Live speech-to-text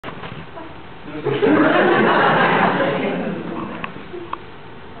So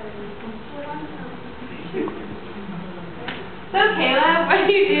Kayla, what are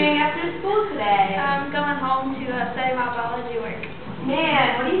you doing after school today? I'm going home to study my biology work.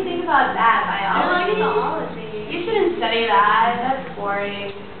 Man, what do you think about that, biology? I like biology. You shouldn't study that. That's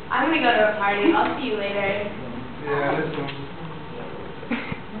boring. I'm gonna go to a party. I'll see you later. Yeah, that's fun.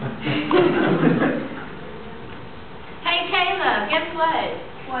 Hey Kayla, guess what?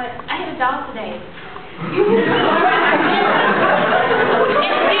 What? I hit a doll today.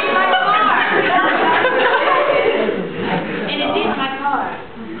 And it did my car.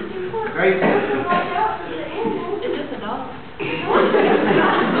 Great. It's just a doll.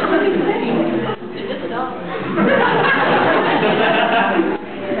 It's just a doll.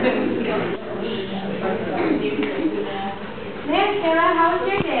 Man, Kayla, how was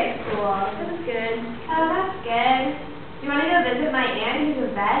your day at school? It was good. Oh, that's good. Do you want to go visit my aunt who's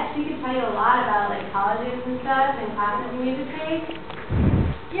a vet? She could tell you a lot about like colleges and stuff and classes you need to take.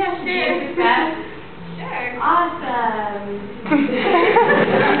 Yeah, Sure. sure. Awesome.